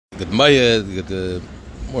Good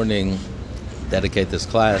morning. Dedicate this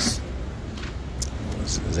class.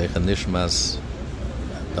 Zeichen Nishmas,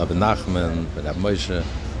 David Nachman, Rab Moshe,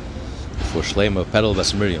 for Shlema Pedal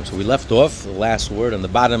Bas Miriam. So we left off the last word on the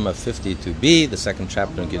bottom of 52b, the second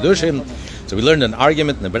chapter in Kiddushin. So we learned an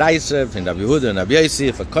argument in the Braisa between Rabbi Yehuda and Rabbi Yossi.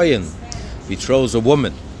 If a kohen betroths a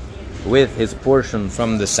woman with his portion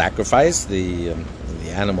from the sacrifice, the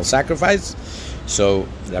animal sacrifice, so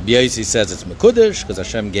Rabbi Yossi says it's mekudesh because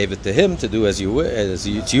Hashem gave it to him to do as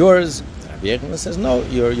it's yours. Rabbi Yechon says no,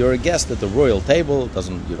 you're a guest at the royal table.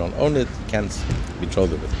 You don't own it. You can't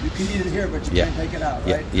betroth it with it. You can eat it here, but you can't take it out,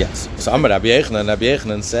 right? Yes. So Amar Rabbi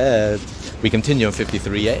Yechon said, we continue on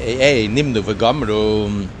 53a. Nimnu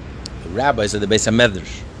v'gamru. The rabbis of the Beis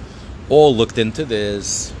HaMedrash all looked into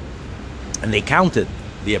this, and they counted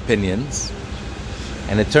the opinions,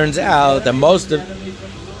 and it turns out that most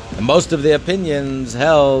of the opinions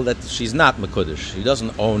held that she's not mekudesh. She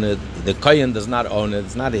doesn't own it. The kohen does not own it.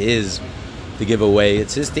 It's not his to give away.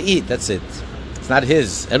 It's his to eat. That's it. It's not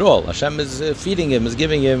his at all. Hashem is feeding him, is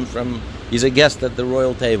giving him from. He's a guest at the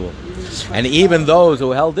royal table. And even those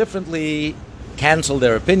who held differently canceled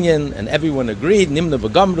their opinion, and everyone agreed. Nimna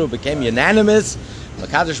v'gamru became unanimous.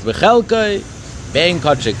 Makadosh b'chelkai. Bein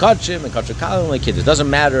kotche kotchim and kotche kalim like it. It doesn't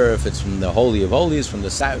matter if it's from the Holy of Holies, from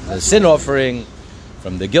the sin offering,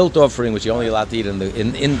 from the guilt offering, which you're only allowed to eat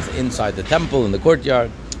inside the temple, in the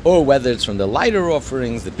courtyard, or whether it's from the lighter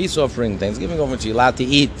offerings, the peace offering, Thanksgiving offering, which you're allowed to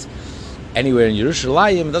eat anywhere in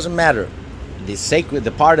Yerushalayim. It doesn't matter.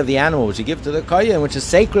 The part of the animal which you give to the kohen, which is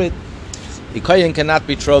sacred, the kohen cannot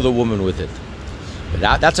betroth the woman with it.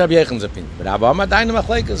 But that's Rabbi Yechon's opinion. But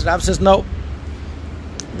Rav says no.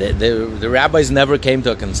 The rabbis never came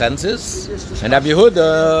to a consensus, and Rabbi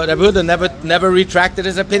Yehuda never retracted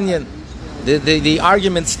his opinion. The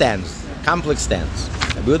argument stands, complex stands.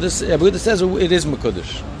 Rabbi Yehuda says it is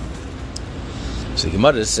mekudesh. So the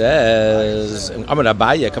Gemara says, it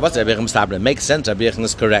makes sense. Rabbi Yechon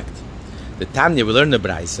is correct. The Tanya, we learn the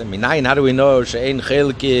Braisa. How do we know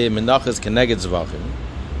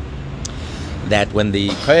that when the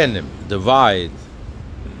Kohanim divide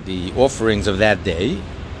the offerings of that day,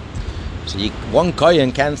 so one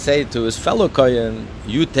kohen can say to his fellow kohen,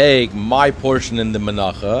 "You take my portion in the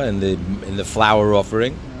menacha, in the flour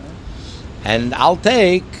offering, and I'll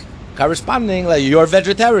take corresponding. Like you're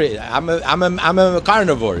vegetarian. I'm a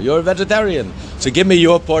carnivore. You're a vegetarian. So give me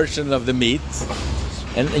your portion of the meat,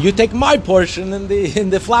 and you take my portion in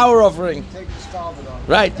the flour offering.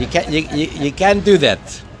 Right? You can't do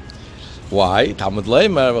that. Why? Talmud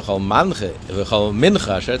leimer v'chol manche v'chol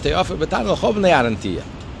mincha sher te'ofer b'tanel chov ne'arantiyah.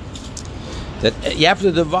 That you have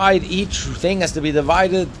to divide, each thing has to be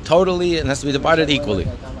divided totally and has to be divided equally.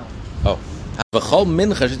 Every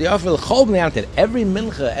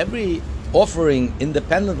mincha, every offering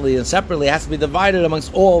independently and separately has to be divided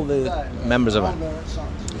amongst all the members of it.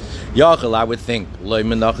 Yachal, I would think, the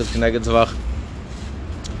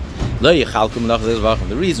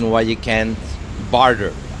reason why you can't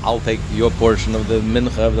barter, I'll take your portion of the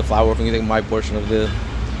mincha, of the flour offering, you take my portion of the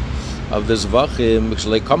zvachim,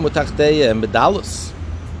 and medalus.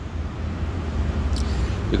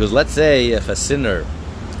 Because let's say if a sinner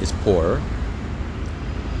is poor,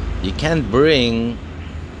 you can't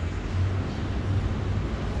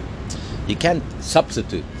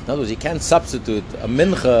substitute. In other words, you can't substitute a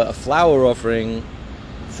mincha, a flour offering,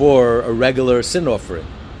 for a regular sin offering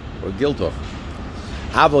or guilt offering.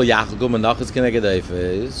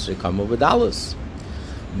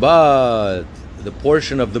 But the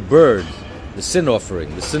portion of the bird, the sin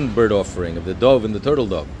offering, the sin bird offering of the dove and the turtle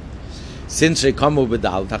dove, since if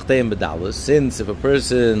a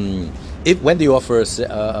person, when do you offer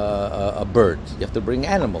a bird? You have to bring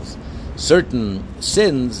animals. Certain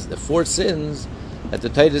sins, the 4 sins, that the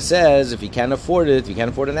Torah says, if you can't afford it, if you can't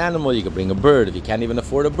afford an animal, you can bring a bird. If you can't even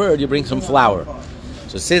afford a bird, you bring some flour.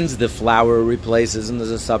 So since the flour replaces and is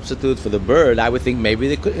a substitute for the bird, I would think maybe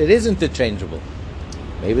it is interchangeable.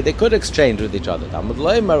 Maybe they could exchange with each other.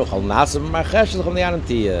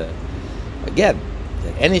 Again,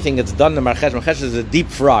 anything that's done in marchesh is a deep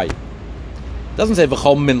fry. It doesn't say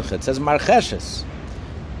v'chol mincha, it says marcheshes.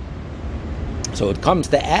 So it comes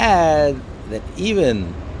to add that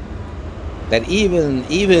even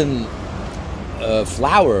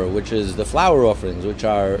flour, which is the flour offerings, which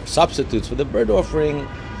are substitutes for the bird offering,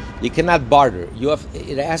 you cannot barter.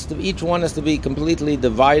 Each one has to be completely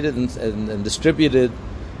divided and distributed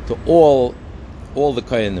to all the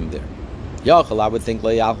kohanim there. Yachal, I would think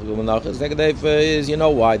is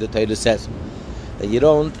why the Torah says that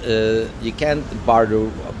you can't barter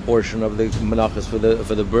a portion of the menachas for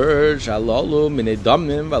the birds.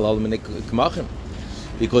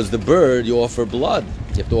 Because the bird, you offer blood.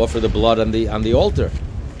 You have to offer the blood on the altar.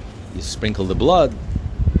 You sprinkle the blood.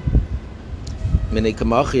 But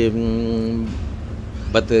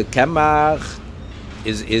the kamach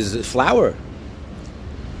is flour.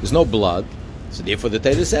 There's no blood. So therefore the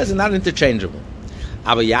Torah says it's not interchangeable.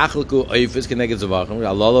 But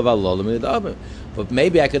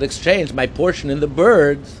maybe I could exchange my portion in the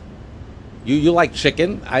bird. You like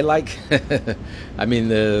chicken, I like birds,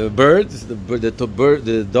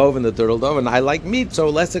 the dove and the turtle dove, and I like meat, so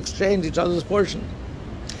let's exchange each other's portion.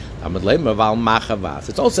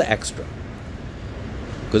 It's also extra.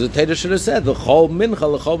 Because the Torah should have said the chol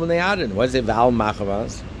mincha l'chol b'nei Aaron. Why does it say v'al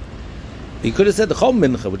machavas? He could have said the chol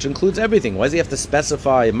mincha, which includes everything. Why does he have to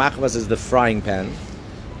specify machavas is the frying pan?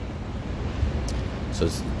 So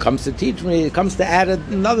it comes to teach me, it comes to add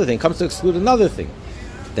another thing, it comes to exclude another thing.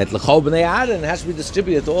 That l'chol b'nei Aaron has to be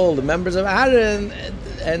distributed to all the members of Aaron,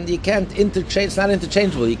 and you can't interchange. It's not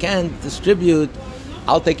interchangeable. You can't distribute.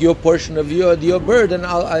 I'll take your portion of your bird,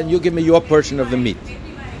 and you give me your portion of the meat.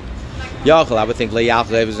 Yachal, I would think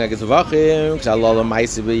le'yachal is negative vachim because alolo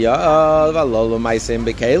ma'aseh b'ya'al, alolo ma'aseh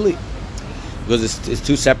b'keli, because it's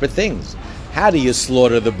two separate things. How do you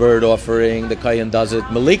slaughter the bird offering? The kohen does it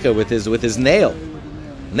malika with his nail,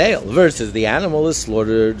 versus the animal is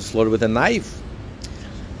slaughtered with a knife.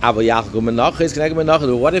 What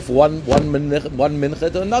if one mincha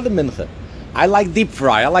to another mincha? I like deep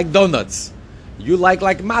fry. I like donuts. You like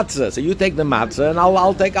matzah, so you take the matzah, and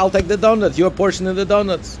I'll take the donuts. Your portion of the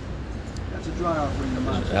donuts. That's a dry offering. The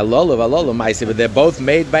matzah. Alolo, ma'aseh, but they're both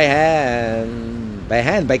made by hand, by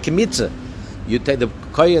kimitza. You take the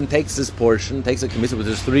kohen takes his portion, takes a kimitza with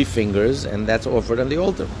his 3 fingers, and that's offered on the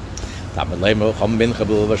altar.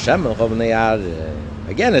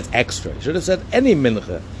 Again, it's extra. You should have said any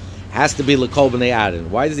mincha has to be l'kol b'nei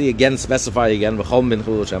Aaron. Why does he again specify again v'chol mincha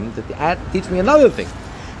l'shem? Teach me another thing.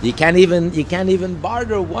 You can't even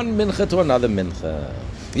barter one mincha to another mincha.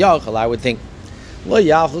 Yachal, I would think. Lo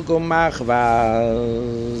yachal go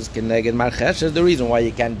machvaz keneged marchesh is the reason why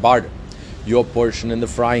you can't barter your portion in the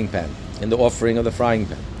frying pan, in the offering of the frying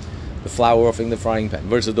pan. The flour offering the frying pan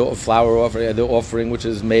versus the flour offering, the offering which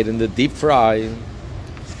is made in the deep fry,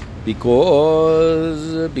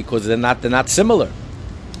 because they're not similar.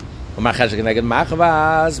 Because here's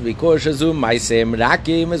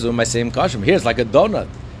like a donut.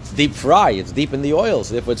 It's deep fry. It's deep in the oil,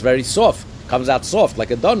 so therefore it's very soft. It comes out soft like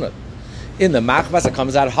a donut. In the machvas, it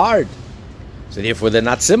comes out hard, so therefore they're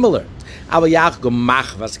not similar. What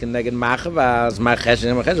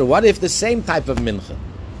if the same type of mincha?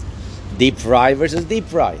 Deep fry versus deep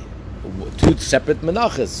fry. 2 separate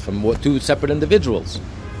menachas from 2 separate individuals.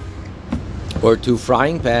 Or 2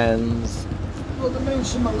 frying pans. Well, the main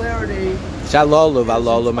similarity.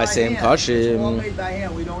 Shalolu, my same kashim. It's all made by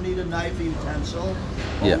hand. We don't need a knife utensil.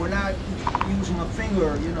 Yeah. We're not using a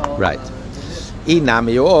finger, Right.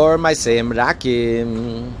 Inami or my same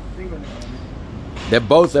rakim. They're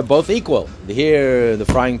both equal. Here, the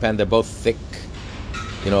frying pan, they're both thick.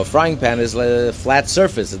 A frying pan is a flat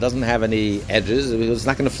surface. It doesn't have any edges. It's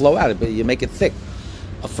not going to flow out, but you make it thick.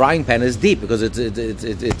 A frying pan is deep because it's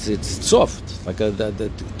soft. It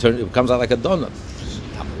comes out like a donut.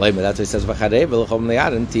 That's why he says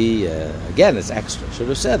again, it's extra. Should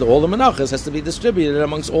have said all the menachas has to be distributed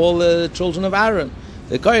amongst all the children of Aaron,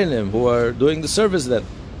 the kohanim who are doing the service then.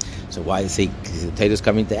 So why is the Torah is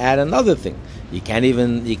coming to add another thing? You can't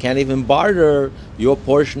even barter your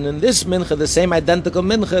portion in this mincha, the same identical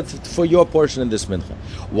mincha, for your portion in this mincha.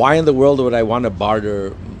 Why in the world would I want to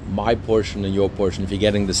barter my portion and your portion if you're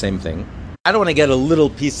getting the same thing? I don't want to get a little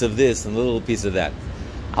piece of this and a little piece of that.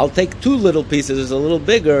 I'll take 2 little pieces, it's a little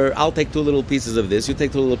bigger. I'll take 2 little pieces of this, you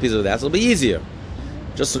take 2 little pieces of that. So it'll be easier.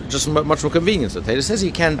 Just much more convenient. So Torah says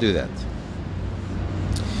you can't do that.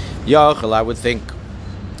 Yachal, I would think,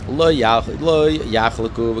 Lo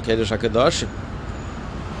yachlaku b'kedush hakadosh.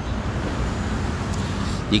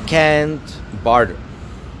 You can't barter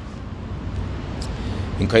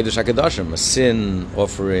in Kodesh HaKadoshim a sin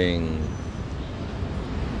offering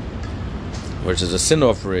versus a sin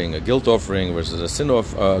offering, a guilt offering versus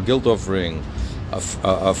a guilt offering,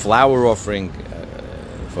 a flour offering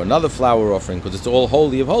for another flour offering, because it's all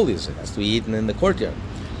holy of holies. It has to be eaten in the courtyard.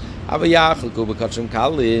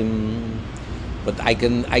 But I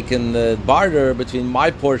can barter between my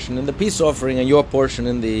portion in the peace offering and your portion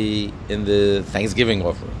in the Thanksgiving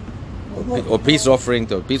offering, or peace offering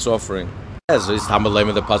to a peace offering. Yes, the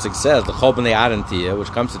pasuk says the chol b'nei Aaron, which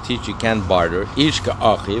comes to teach you can't barter. Ish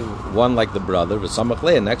ka'achiv, one like the brother. V'samach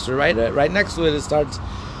le'ah, next to right next to it, it starts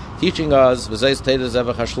teaching us a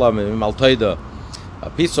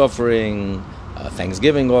peace offering,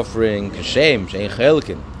 Thanksgiving offering, kashem, shein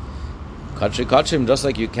chelkin. Kachim kachim, just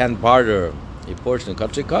like you can't barter a portion of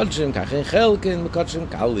kachim kachim, kachin chelkin, kachim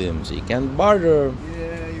kalim. So you can't barter.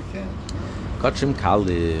 Yeah, you can. Kachim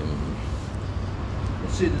kalim.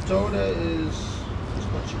 Let's see, the Torah is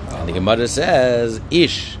what you call And the it. Gemara says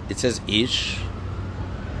ish. It says ish.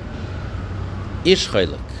 Ish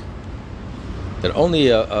chelek. That only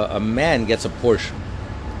a man gets a portion.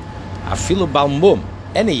 Afilu balmum,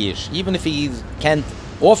 any ish, even if he can't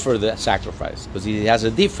offer the sacrifice because he has a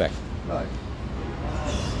defect. Right.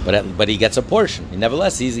 But he gets a portion.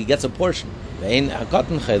 Nevertheless, he gets a portion. But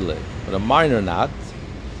a minor not,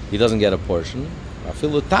 he doesn't get a portion.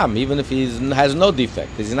 Afilu tam, even if he has no defect,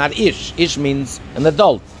 because he's not ish. Ish means an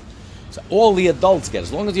adult. So all the adults get,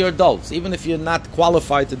 as long as you're adults, even if you're not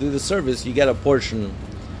qualified to do the service, you get a portion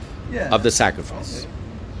of the sacrifice. Okay.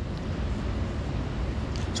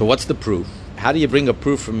 So what's the proof? How do you bring a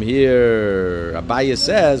proof from here? Abaye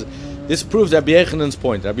says, this proves Rabbi Yechanan's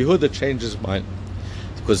point. Rabbi Yehuda changed his mind.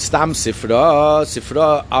 Because Stam Sifra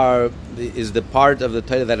is the part of the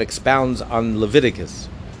Torah that expounds on Leviticus.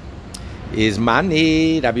 Is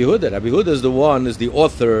Mani Rabbi Yehuda. Rabbi Yehuda is the one, is the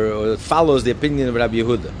author, or follows the opinion of Rabbi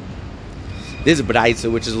Yehuda. This Braisa,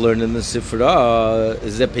 which is learned in the Sifra,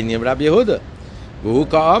 is the opinion of Rabbi Yehuda.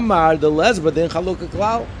 V'huka Amar, the lesba din chalukah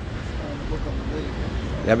klal.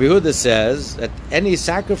 Rabbi Yehuda says that any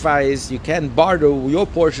sacrifice you can barter your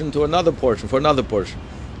portion to another portion for another portion,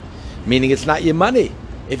 meaning it's not your money.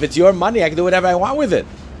 If it's your money, I can do whatever I want with it.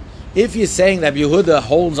 If you're saying that Rabbi Yehuda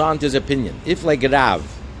holds on to his opinion, if like Rav,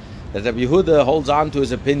 that Rabbi Yehuda holds on to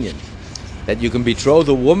his opinion that you can betroth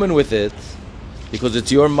a woman with it because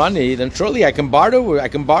it's your money, then surely I can barter. I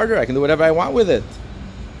can do whatever I want with it.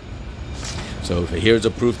 So here's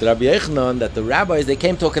a proof to Rabbi Yechanan that the rabbis, they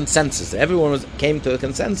came to a consensus. Everyone came to a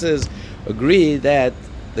consensus, agreed that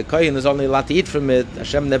the kohen is only allowed to eat from it.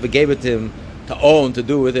 Hashem never gave it to him to own, to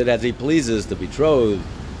do with it as he pleases, to betroth,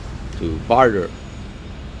 to barter.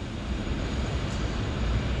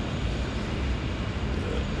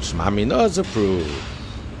 Shema Mina is a proof.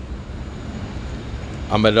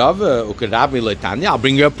 I'll bring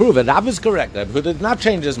you a proof. And Rav is correct. Rav did not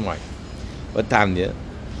change his mind. But Tanya,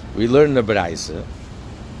 we learn in the Beraisa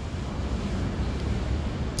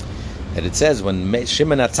that it says when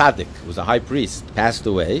Shimon HaTzadik, who was a high priest, passed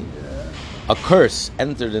away, a curse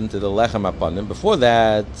entered into the lechem upon him. Before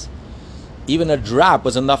that, even a drop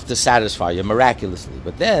was enough to satisfy you miraculously.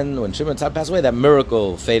 But then, when Shimon HaTzadik passed away, that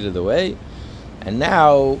miracle faded away, and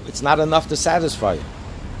now it's not enough to satisfy you.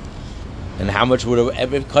 And how much would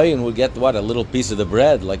every kohen would get? What, a little piece of the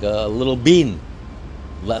bread, like a little bean,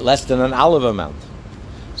 less than an olive amount.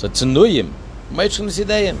 So tzenuyim,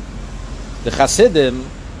 the Hasidim,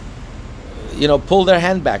 pull their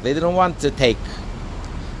hand back. They didn't want to take,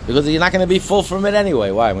 because you're not going to be full from it anyway.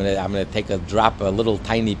 Why? I'm going to take a little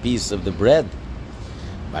tiny piece of the bread.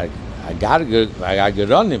 I got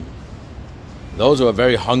good on him. Those who are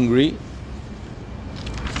very hungry,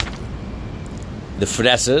 the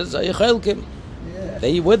fressers,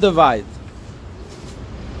 they would divide.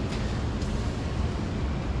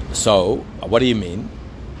 So, what do you mean?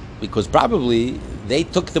 Because probably they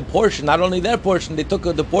took the portion, not only their portion, they took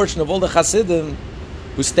the portion of all the Hasidim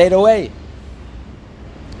who stayed away.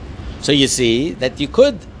 So you see that you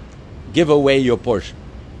could give away your portion.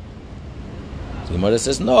 So the Gemara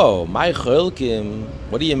says, no, my chelkim,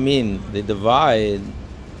 what do you mean? They divide.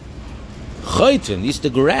 Chaytin used to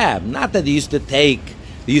grab, not that they used to take,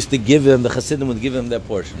 they used to give them, the Hasidim would give them their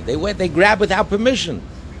portion. They grabbed without permission.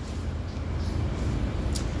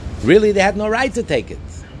 Really, they had no right to take it.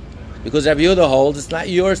 Because Rabbi Yehuda holds it's not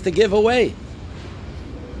yours to give away.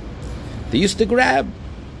 They used to grab.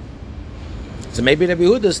 So maybe Rabbi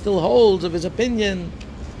Yehuda still holds of his opinion.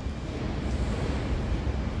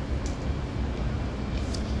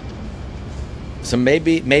 So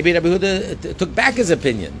maybe Rabbi Yehuda took back his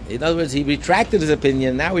opinion. In other words, he retracted his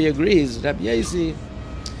opinion. Now he agrees, Rabbi Yesi,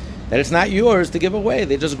 that it's not yours to give away.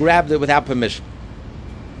 They just grabbed it without permission.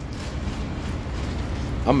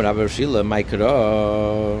 Amar Rav Shila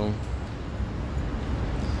Maikra.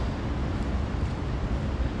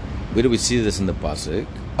 Where do we see this in the pasuk?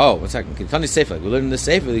 Oh, 1 second. Can you Sefer? We learn in the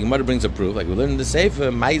Sefer. The Gemara brings a proof. Like we learn in the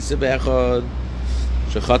Sefer, Ma'aseh be'echad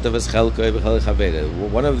shechatav es chelkoi b'chel chaveda.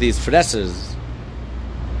 One of these fressers,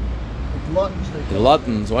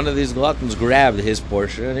 gluttons. One of these gluttons grabbed his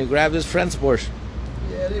portion, and he grabbed his friend's portion.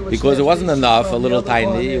 Because it wasn't enough, a little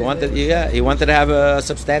tiny. He wanted to have a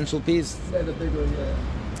substantial piece. But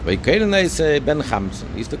Ben Chamson.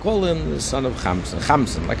 He used to call him the son of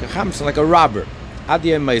Chamson, like a robber.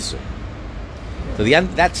 Adiyah Meiser. So the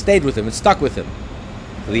end, that stayed with him. It stuck with him.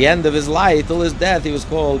 To the end of his life, till his death, he was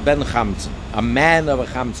called Ben Chamtzin, a man of a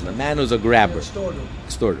Chamtzin, a man who's a grabber,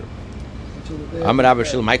 extorter. Amar Abba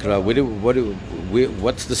Shil Maikra,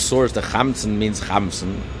 what's the source? The Chamtzin means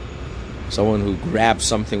Chamtzin, someone who grabs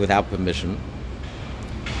something without permission.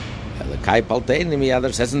 Kai Palteini, the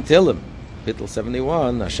other says in Tillim, Pittel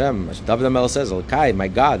 71, Hashem, David HaMelech says, Kai, my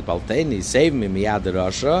God, Palteini, save me, Miyad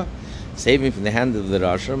Rasha, save me from the hand of the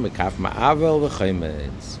Rasha, Mekaf Ma'avel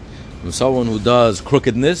v'chaymetz. From someone who does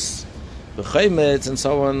crookedness, v'chaymetz, and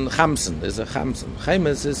someone, Chamsen, is a Chamsen.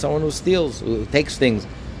 Chaymetz is someone who steals, who takes things.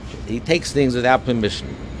 He takes things without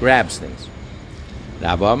permission, grabs things.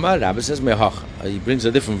 Rabbi says, Mehoch. He brings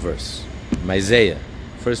a different verse. Isaiah,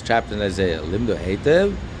 first chapter in Isaiah. Limdo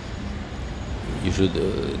Heitev. You should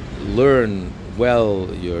learn well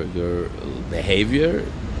your behavior.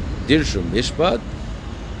 Dirshum Mishpat.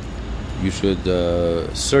 You should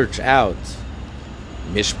search out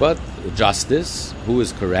Mishpat, justice, who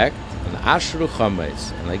is correct, and Ashru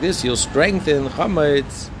Chametz. And like this, you'll strengthen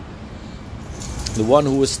Chametz, the one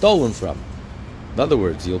who was stolen from. In other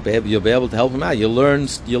words, you'll be able to help him out. You'll learn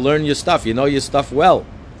your stuff. You know your stuff well,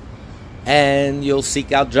 and you'll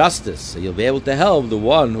seek out justice. So you'll be able to help the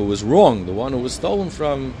one who was wrong, the one who was stolen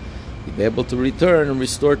from. You'll be able to return and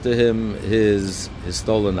restore to him his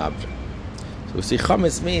stolen object. So we see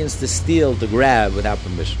chametz means to steal, to grab without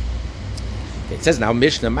permission. Okay, it says now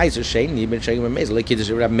Mishnah Meiser Sheini ben Shegem Meiser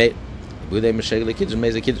leKiddush Rab Meir. Budei Meshegel leKiddush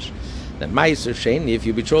Meiser Kiddush. That Meiser Sheini, if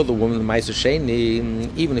you betroth the woman, the Meiser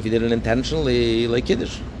Sheini, even if you did it intentionally, like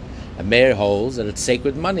Kiddush. A Meir holds that it's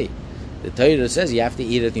sacred money. The Torah says you have to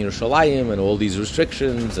eat it in Yerushalayim and all these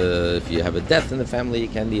restrictions. If you have a death in the family, you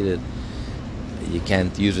can't eat it. You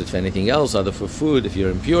can't use it for anything else other for food. If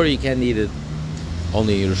you're impure, you can't eat it.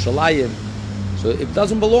 Only in Yerushalayim. So it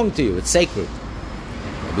doesn't belong to you. It's sacred.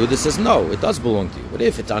 The Buddha says no, it does belong to you. But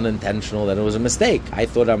if it's unintentional, then it was a mistake. I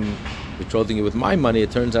thought I'm betrothing you with my money.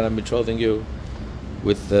 It turns out I'm betrothing you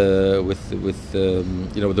with the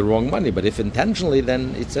wrong money. But if intentionally,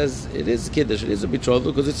 then it says it is kiddush, it is a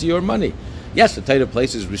betrothal because it's your money. Yes, the Torah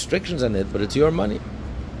places restrictions on it, but it's your money.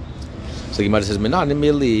 So Gemara says,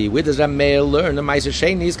 "Menanimili, where does that male learn? The Meiser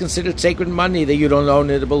Sheni is considered sacred money that you don't own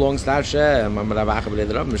it; it belongs to Hashem."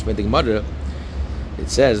 It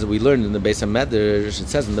says we learned in the Beis HaMedrash. It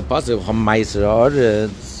says in the pasuk Meiser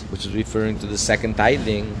Aretz, which is referring to the second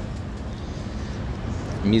tithing.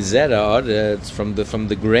 Mizera Aretz from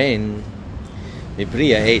the grain.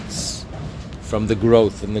 Mipriya Eitz from the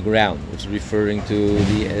growth in the ground, which is referring to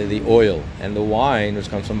the oil, and the wine, which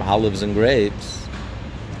comes from olives and grapes,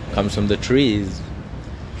 comes from the trees.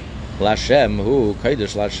 Lashem hu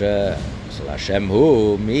kodesh lashem. So Lashem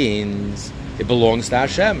hu means it belongs to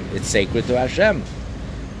Hashem. It's sacred to Hashem.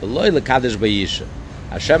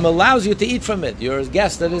 Hashem allows you to eat from it. You're a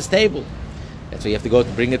guest at His table. That's why you have to go to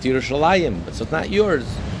bring it to Yerushalayim. But so it's not yours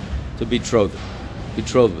to betroth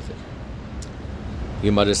with it.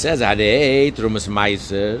 Gemara says, "Hadei trumas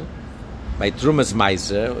meiser." By trumas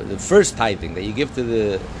meiser, the first tithing that you give to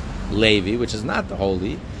the Levi, which is not the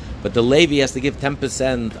holy, but the Levi has to give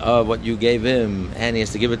 10% of what you gave him, and he has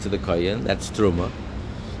to give it to the Kohen. That's truma.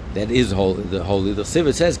 That is holy. The holy. The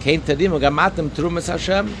Siva says, "Kein tadim gamatem trumas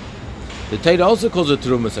Hashem." The Torah also calls it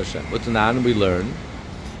trumas Hashem. But now we learn.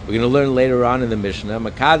 We're going to learn later on in the Mishnah,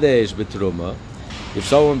 Makadesh b'truma. If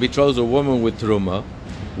someone betroths a woman with truma,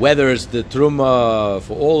 whether it's the truma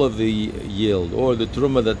for all of the yield or the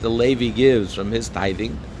truma that the Levi gives from his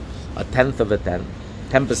tithing, 1/10 of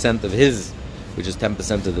 10% of his, which is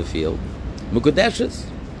 10% of the field, Mukudeshes,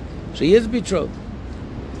 she is betrothed.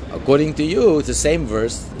 According to you, it's the same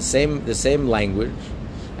verse, the same language,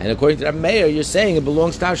 and according to that mayor, you're saying it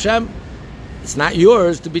belongs to Hashem. It's not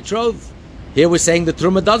yours to betroth. Here we're saying the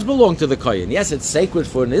truma does belong to the kohen. Yes, it's sacred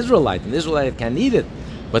for an Israelite. An Israelite can eat it,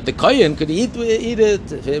 but the kohen could eat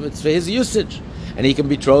it. It's for his usage, and he can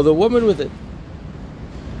betroth a woman with it.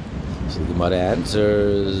 So the Gemara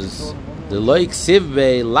answers, "The loik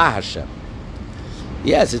sivve la Hashem."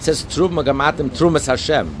 Yes, it says truma gamatim trumas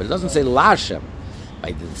Hashem, but it doesn't say la Hashem.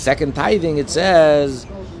 By the second tithing, it says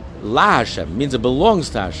la Hashem, means it belongs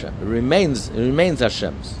to Hashem. It remains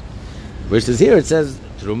Hashem's. Versus here, it says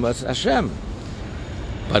trumas Hashem,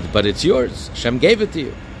 but it's yours. Hashem gave it to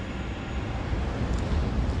you.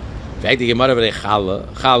 In fact, the Gemara it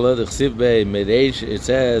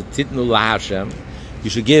says titnu la Hashem. You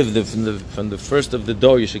should give from the first of the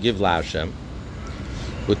door. You should give la Hashem.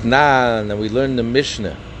 Utnan, and we learn the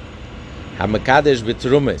Mishnah Hamakadesh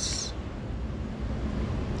b'trumis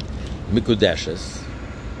mikudeshes,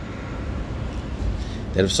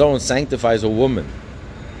 that if someone sanctifies a woman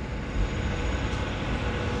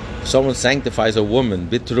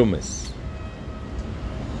bitrumis,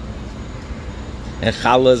 And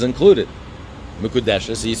challah is included.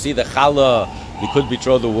 Mekudesha. So you see the challah, you could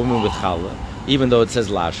betroth a woman with challah, even though it says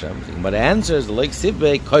Lashem. But the answer is like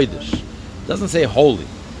Sibbe Kodesh. It doesn't say holy.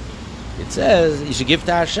 It says you should give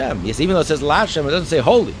to Hashem. Yes, even though it says Lashem, it doesn't say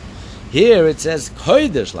holy. Here it says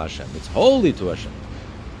Kodesh Lashem. It's holy to Hashem.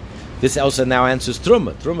 This also now answers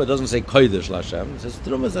Truma. Truma doesn't say Kodesh Lashem. It says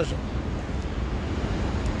Truma Hashem.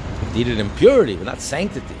 It needed impurity, but not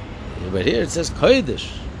sanctity. But here it says Kodesh,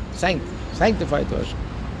 sanctified to Hashem.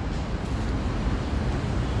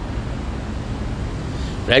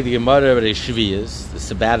 Right, the Gemara of Shviyas, the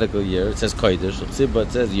sabbatical year, it says Kodesh.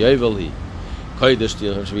 It says Yovel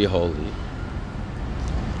Kodesh should be holy,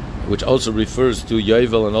 which also refers to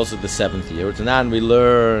Yovel and also the 7th year. Tanan we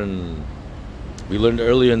learned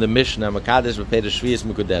earlier in the Mishnah, Makadesh V'Pei Shviyas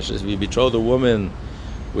Mekudeshes. We betroth a woman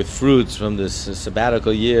with fruits from this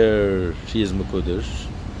sabbatical year. She is Mekudesh.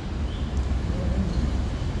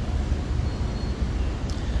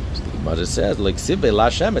 But it says like Sibbe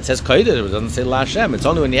Lashem. It says Kodesh. It doesn't say Lashem. It's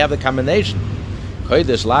only when you have the combination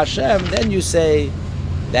Kodesh Lashem, then you say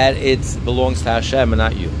that it belongs to Hashem and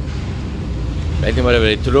not you.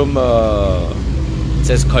 Whatever Truma, it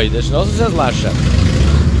says Kodesh. It also says Lashem.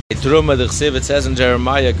 Truma the Chsiv, it says in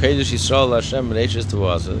Jeremiah, Kodesh Yisrael Hashem Reishis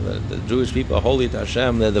Tavah. The Jewish people are holy to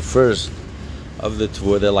Hashem. They're the first of the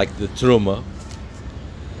Tvur. They're like the Truma.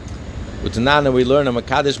 With Tanana we learn a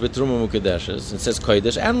Makadesh Betruma Mukadeshes. It says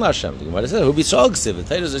Kodesh and Lashem. The Gemara says, "Who be so Chsiv?" The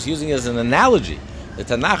Torah is just using it as an analogy. The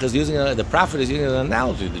Tanakh is using it. The Prophet is using it as an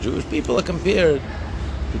analogy. The Jewish people are compared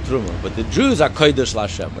to Truma, but the Jews are Kodesh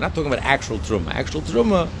Lashem. We're not talking about actual Truma. Actual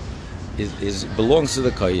Truma is belongs to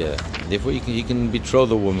the Koyah. Therefore, you can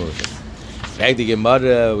betroth a woman with it. Back to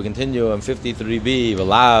Gemara, we continue on 53b.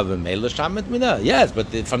 V'lav and Meilah Shamet Mina. Yes,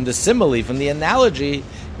 but from the simile, from the analogy,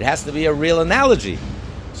 it has to be a real analogy.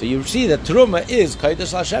 So you see that Truma is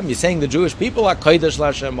Kodesh Lashem. You're saying the Jewish people are Kodesh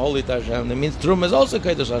Lashem, holy to Hashem. That means Truma is also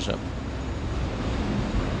Kodesh Lashem.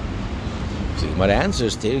 So the Gemara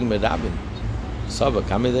answers, Teiring med Rabin. Sava,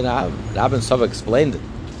 Kamid Rav. Rabin Sava explained it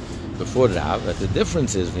before Rav, that the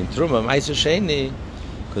difference is between Truma and Ma'aser Sheni,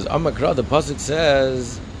 because Amakra, the Pasuk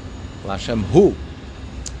says, Lashem Hu.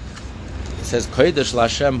 It says Kodesh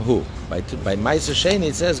Lashem Hu. By Ma'aser Sheni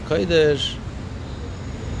it says Kodesh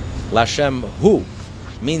Lashem Hu.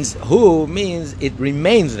 Hu means it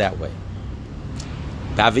remains that way.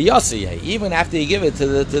 Even after you give it to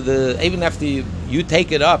the even after you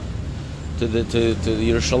take it up to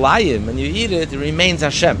Yerushalayim and you eat it, it remains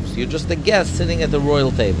Hashem's. You're just a guest sitting at the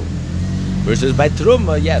royal table. Versus by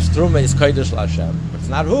Truma, yes, Truma is Kodesh Lashem, but it's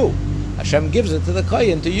not Hu. Hashem gives it to the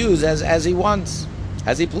Kohen to use as he wants,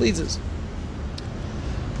 as he pleases.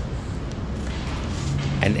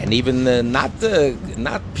 And even not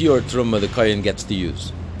pure Truma the Kohen gets to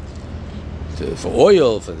use. For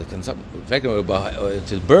oil, for the consumption,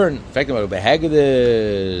 to burn,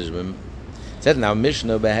 it says now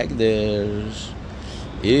Mishnah Behegdish,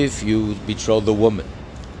 if you betroth the woman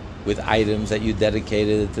with items that you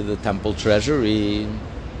dedicated to the temple treasury,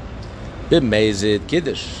 b'mezid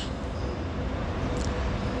Kiddush.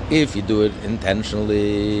 If you do it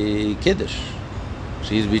intentionally, Kiddush,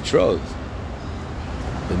 she's betrothed.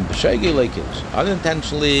 Kiddush.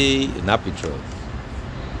 Unintentionally, not betrothed.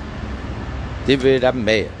 Divrei Rab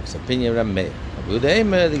Meir, it's opinion of Rab Meir. Abu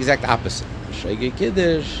Daima, the exact opposite. B'shegi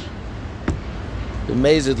Kiddush,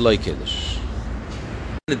 b'mezid loy Kiddush.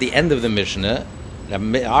 At the end of the Mishnah,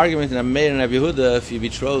 the argument in Rab Meir and Rab Yehuda, if you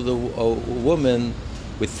betroth a woman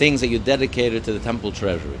with things that you dedicated to the temple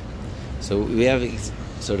treasury. So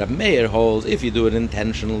Rab Meir holds, if you do it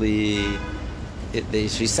intentionally,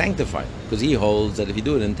 she's sanctified. Because he holds that if you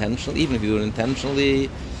do it intentionally, even if you do it intentionally,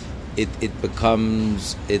 it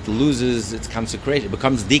loses its consecration. It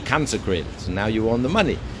becomes deconsecrated. So now you own the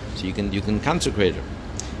money, so you can consecrate her.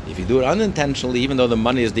 If you do it unintentionally, even though the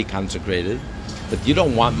money is deconsecrated, but you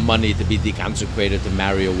don't want money to be deconsecrated to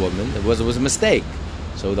marry a woman. It was a mistake.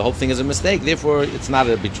 So the whole thing is a mistake. Therefore, it's not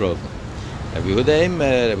a betrothal. Rabbi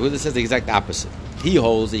Yehuda says the exact opposite. He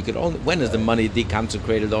holds that you could only, when is the money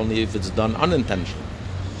deconsecrated? Only if it's done unintentionally.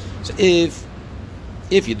 So if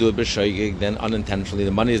you do it b'shoigig, then unintentionally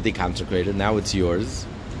the money is deconsecrated. Now it's yours.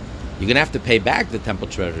 You're going to have to pay back the temple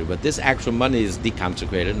treasury, but this actual money is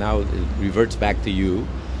deconsecrated. Now it reverts back to you.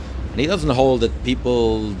 And he doesn't hold that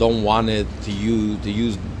people don't want it to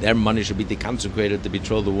use their money should be deconsecrated to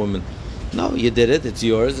betroth the woman. No, you did it. It's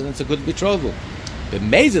yours, and it's a good betrothal. But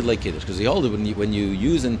made it like Kiddush, because he holds it when you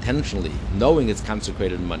use intentionally, knowing it's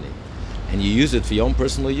consecrated money, and you use it for your own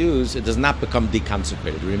personal use, it does not become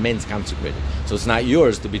deconsecrated. It remains consecrated. So it's not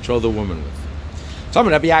yours to betroth a woman with. So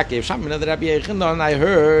Rabbi Yaakov, I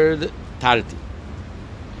heard Tarti.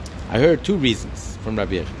 I heard two reasons from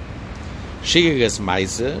Rabbi Yechon. Shigas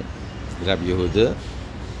Meiser, Rabbi Yehuda.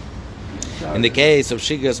 In the case of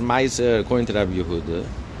Shigas Meiser, according to Rabbi Yehuda,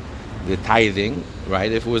 the tithing, right,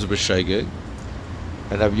 if it was B'Shogeg,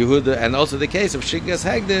 and Rabbi Yehuda, and also the case of Shigas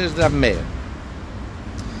Hegdish, Rabbi Meir.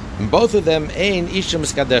 In both of them, Ein Isha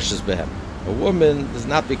Miskadeshes Behem. A woman does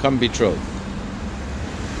not become betrothed.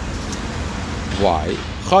 Why?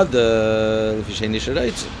 Chada,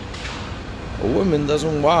 a woman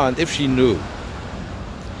doesn't want, if she knew,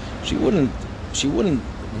 she wouldn't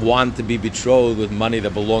want to be betrothed with money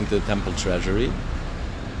that belonged to the temple treasury,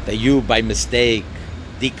 that you by mistake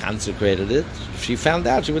deconsecrated it. If she found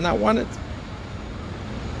out, she would not want it.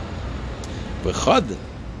 But chada,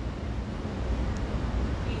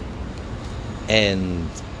 and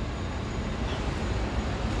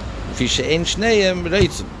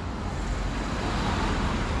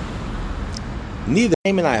neither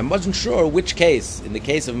and I wasn't sure which case. In the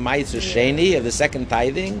case of Ma'aser Sheni, of the second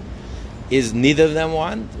tithing, is neither of them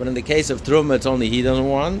want, but in the case of Truma, it's only he doesn't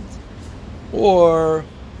want, or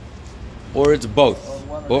it's both,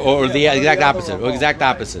 or the exact opposite, or exact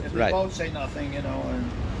opposite, if right? Both say nothing,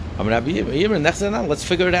 Let's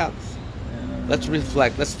figure it out. Let's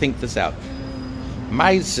reflect. Let's think this out.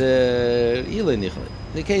 Ma'aser Ilenich.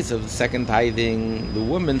 The case of the second tithing, the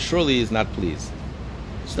woman surely is not pleased.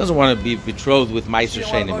 She doesn't want to be betrothed with Ma'aser Sheni.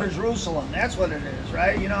 She doesn't want to go to Jerusalem. That's what it is,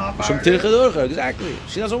 right? Exactly.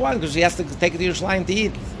 She doesn't want it because she has to take it to Yerushalayim to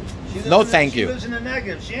eat. No, thank you. She lives in the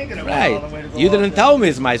Negev. She ain't going to go all the way to go. You didn't tell me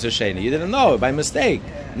it's Ma'aser Sheni. You didn't know by mistake.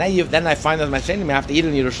 Yeah. Then I find out Ma'aser Sheni. I have to eat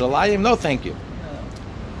in Yerushalayim. No, thank you.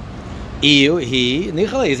 No.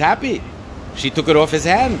 He's happy. She took it off his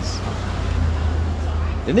hands.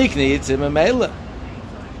 The Nikni, it's him a Mela.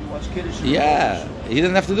 Kiddushin. Yeah, he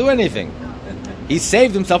didn't have to do anything. He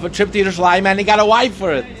saved himself a trip to Yerushalayim and he got a wife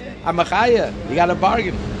for it. Amachaya, he got a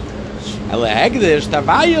bargain.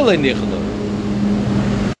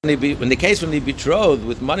 In the case when he betrothed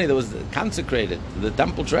with money that was consecrated to the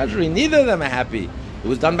temple treasury, neither of them are happy. It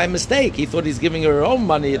was done by mistake. He thought he's giving her own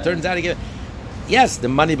money. It turns out he gave. Yes, the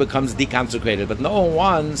money becomes deconsecrated, but no one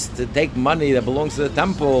wants to take money that belongs to the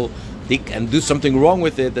temple and do something wrong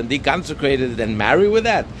with it and deconsecrate it and marry with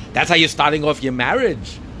that. That's how you're starting off your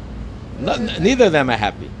marriage. Neither of them are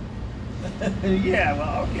happy. Yeah,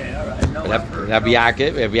 well, okay, all right. No Rabbi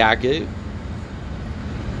Yaakov.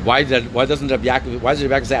 Why doesn't Rabbi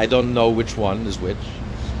Yaakov say, I don't know which one is which?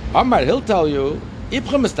 Amar, he'll tell you, on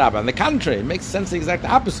the contrary, it makes sense the exact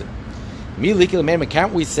opposite.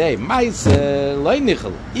 Can't we say,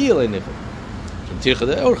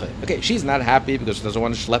 okay, she's not happy because she doesn't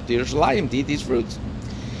want to schlep to Yerushalayim to eat these fruits.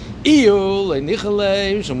 He,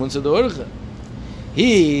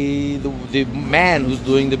 the man who's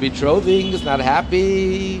doing the betrothing, is not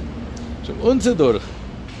happy.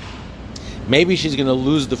 Maybe she's going to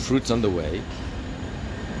lose the fruits on the way.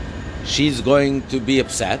 She's going to be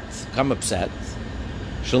upset.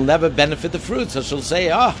 She'll never benefit the fruits, so she'll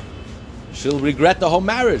say, she'll regret the whole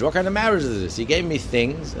marriage. What kind of marriage is this? He gave me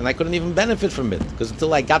things, and I couldn't even benefit from it, because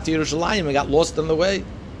until I got to Yerushalayim, I got lost on the way.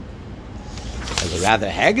 As a rather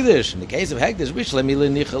Hegdish, in the case of Hegdish,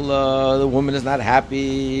 the woman is not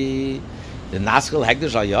happy. The Naskal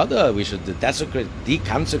Hegdish al Yada, we should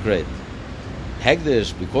deconsecrate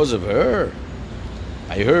Hegdish because of her.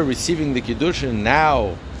 By her receiving the Kiddushin,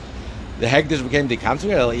 now the Hegdish became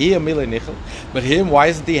deconsecrated. But him, why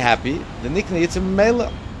isn't he happy? The Nikni, it's a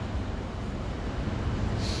Mela.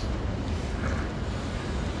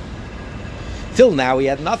 Till now, he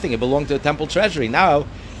had nothing. It belonged to the temple treasury. Now,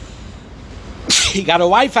 he got a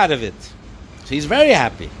wife out of it. So he's very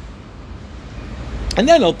happy. And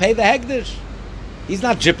then he'll pay the Hegdish. He's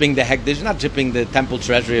not jipping the Hegdish. He's not jipping the temple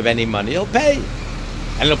treasury of any money. He'll pay.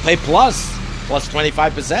 And he'll pay plus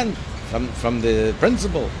 25% from the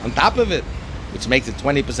principal on top of it, which makes it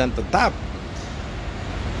 20% on top.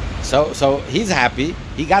 So he's happy.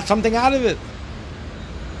 He got something out of it.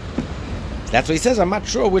 That's what he says. I'm not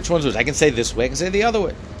sure which one's which. I can say this way, I can say the other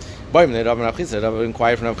way.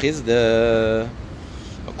 Inquire from Rav Chizda,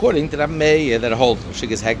 according to Rav Meir, that holds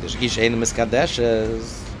Shigas Hegdish, Ish Ein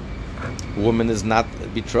Miskadeshes, woman is not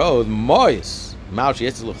betrothed, Mois, Ma'al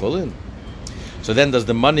She'yetz L'chulin. So then does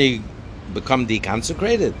the money become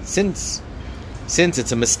deconsecrated? Since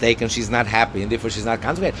it's a mistake and she's not happy and therefore she's not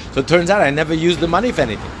consecrated. So it turns out I never used the money for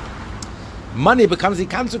anything. Money becomes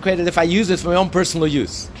deconsecrated if I use it for my own personal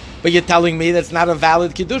use. But you're telling me that's not a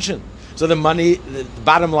valid Kiddushin. So the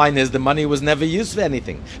bottom line is the money was never used for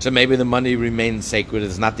anything. So maybe the money remains sacred,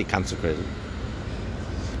 it's not deconsecrated.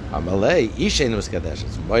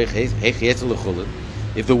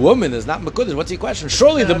 If the woman is not Mekudesh, what's the question?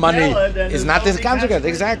 Surely the money is not this consecrated.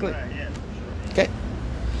 Exactly. Okay.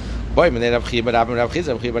 Boy, the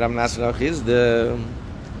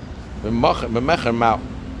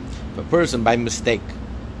a person by mistake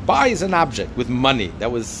buys an object with money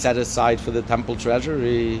that was set aside for the temple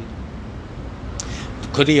treasury.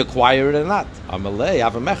 Could he acquire it or not?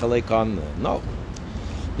 No.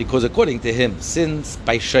 Because according to him, since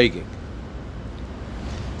by shogeg,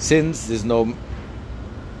 since there's no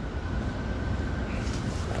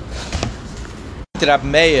Rab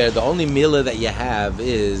Meir, the only milah that you have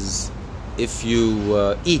is if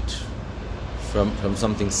you eat from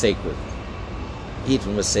something sacred. Eat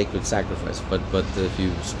from a sacred sacrifice. But if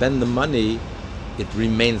you spend the money, it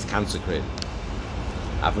remains consecrated.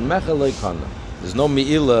 There's no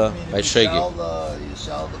mi'ila by shogeg. You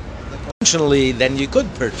sell the Conventionally, then you could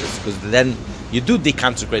purchase, because then you do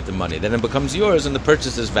deconsecrate the money. Then it becomes yours and the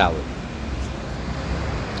purchase is valid.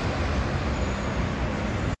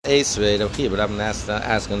 We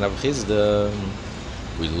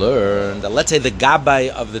learned that, let's say, the gabbai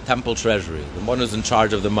of the temple treasury, the one who's in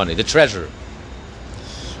charge of the money, the treasurer,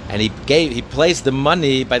 and he placed the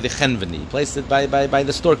money by the chenveni, he placed it by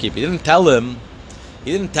the storekeeper. He didn't tell him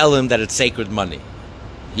that it's sacred money.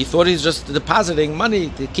 He thought he's just depositing money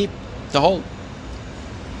to hold.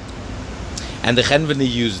 And the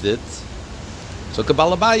chenveni used it, so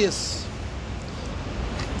Kabbalah bias.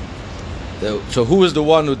 So who is the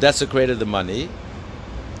one who desecrated the money?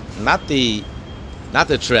 Not the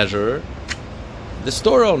treasurer, the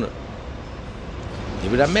store owner. No.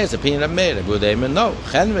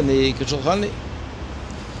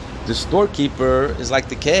 The storekeeper is like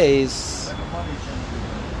the case.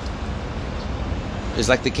 Is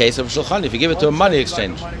like the case of shulchan. If you give it to a money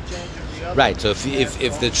exchange, right? So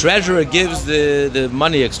if the treasurer gives the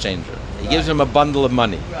money exchanger, he gives him a bundle of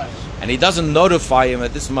money, and he doesn't notify him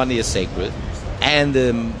that this money is sacred, and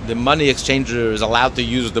the money exchanger is allowed to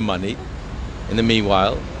use the money in the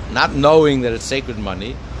meanwhile, not knowing that it's sacred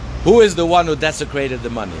money, who is the one who desecrated the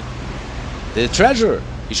money? The treasurer.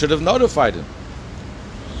 He should have notified him.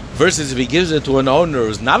 Versus if he gives it to an owner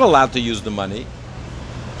who's not allowed to use the money,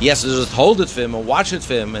 he has to just hold it for him and watch it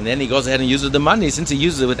for him, and then he goes ahead and uses the money. Since he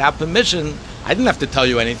uses it without permission, I didn't have to tell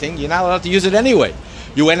you anything. You're not allowed to use it anyway.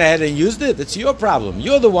 You went ahead and used it. It's your problem.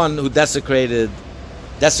 You're the one who desecrated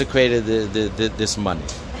this money.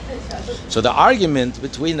 So the argument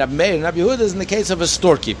between Rab Meir and Rab Yehuda is in the case of a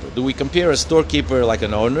storekeeper. Do we compare a storekeeper like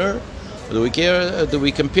an owner, or do we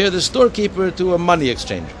compare the storekeeper to a money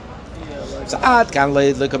exchanger? So when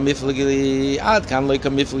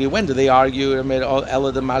do they argue? Rabbi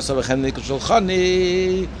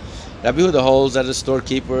Yehuda holds that a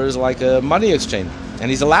storekeeper is like a money exchanger, and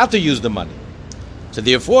he's allowed to use the money. So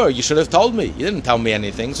therefore, you should have told me. You didn't tell me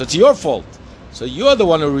anything, so it's your fault. So you're the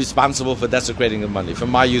one who's responsible for desecrating the money, for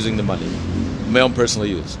my using the money, my own personal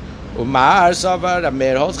use. No,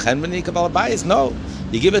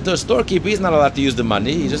 you give it to a storekeeper, he's not allowed to use the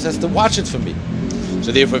money, he just has to watch it for me.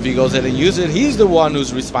 So therefore, if he goes ahead and uses it, he's the one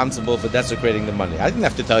who's responsible for desecrating the money. I didn't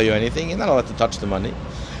have to tell you anything. You're not allowed to touch the money.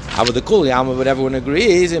 How about the kul yama? But everyone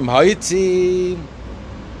agrees. Im hoitzi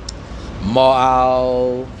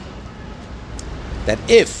mo'al, that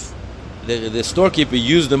if the storekeeper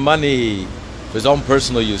used the money for his own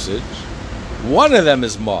personal usage, one of them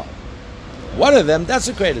is mo'al. One of them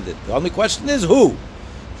desecrated it. The only question is who?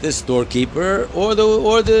 The storekeeper or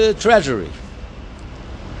the treasury.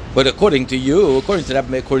 But according to you,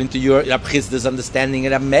 according to your Rab Chizda's understanding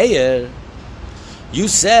of Rab Meir, you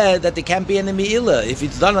said that there can't be any mi'ila. If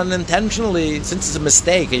it's done unintentionally, since it's a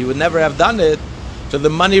mistake and you would never have done it, so the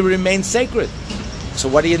money remains sacred. So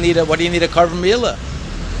what do you need a carved mi'ila?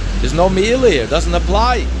 There's no mi'ila here. It doesn't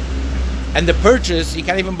apply. And the purchase, you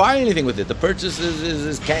can't even buy anything with it. The purchase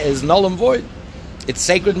is null and void. It's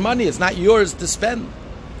sacred money. It's not yours to spend.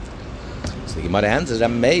 So the Gemara answers,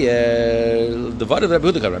 Rab Meir, the word of Rab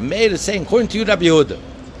Yehuda, Rab Meir is saying, according to you, Rab Yehuda,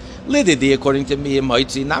 Lididi, according to me,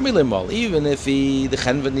 even if the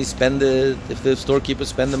chenveni spend it, if the storekeeper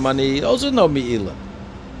spend the money, also no mi'ila.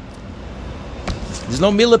 There's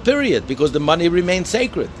no mi'ila period, because the money remains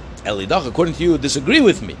sacred. Elidach, according to you, disagree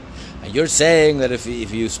with me. And you're saying that if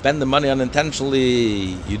you spend the money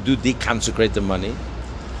unintentionally, you do deconsecrate the money.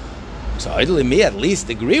 So idly me at least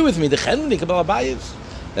agree with me, the chenveni kabbalah bayis,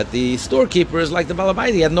 that the storekeeper is like the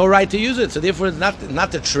balabais. He had no right to use it. So therefore it's not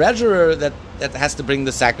the treasurer that has to bring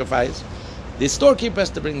the sacrifice. The storekeeper has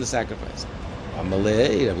to bring the sacrifice.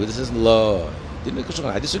 This is law.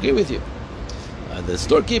 I disagree with you. The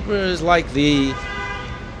storekeeper is like the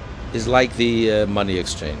money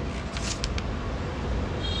exchange.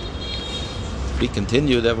 We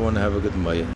continued. Everyone have a good Maya.